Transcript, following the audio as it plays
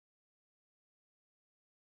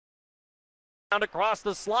Across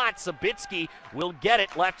the slot, Sabitsky will get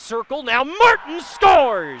it, left circle, now Martin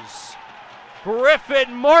scores!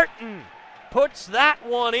 Griffin Martin puts that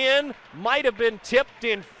one in, might have been tipped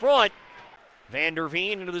in front. Van der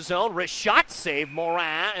Veen into the zone, wrist shot save,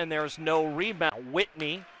 Morin, and there's no rebound.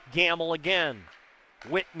 Whitney, Gamble again.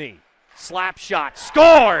 Whitney, slap shot,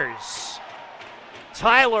 scores!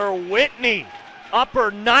 Tyler Whitney,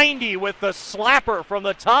 upper 90 with the slapper from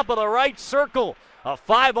the top of the right circle. A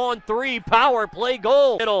 5-on-3 power play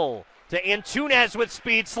goal. Middle to Antunes with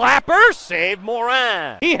speed, slapper, save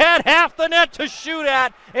Morin. He had half the net to shoot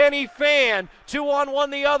at, and he fanned.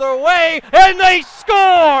 2-on-1 the other way, and they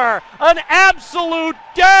score! An absolute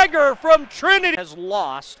dagger from Trinity. Has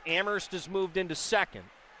lost. Amherst has moved into second.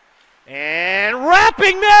 And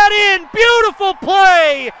wrapping that in, beautiful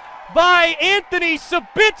play by Anthony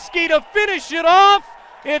Sabitsky to finish it off.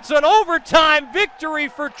 It's an overtime victory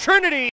for Trinity.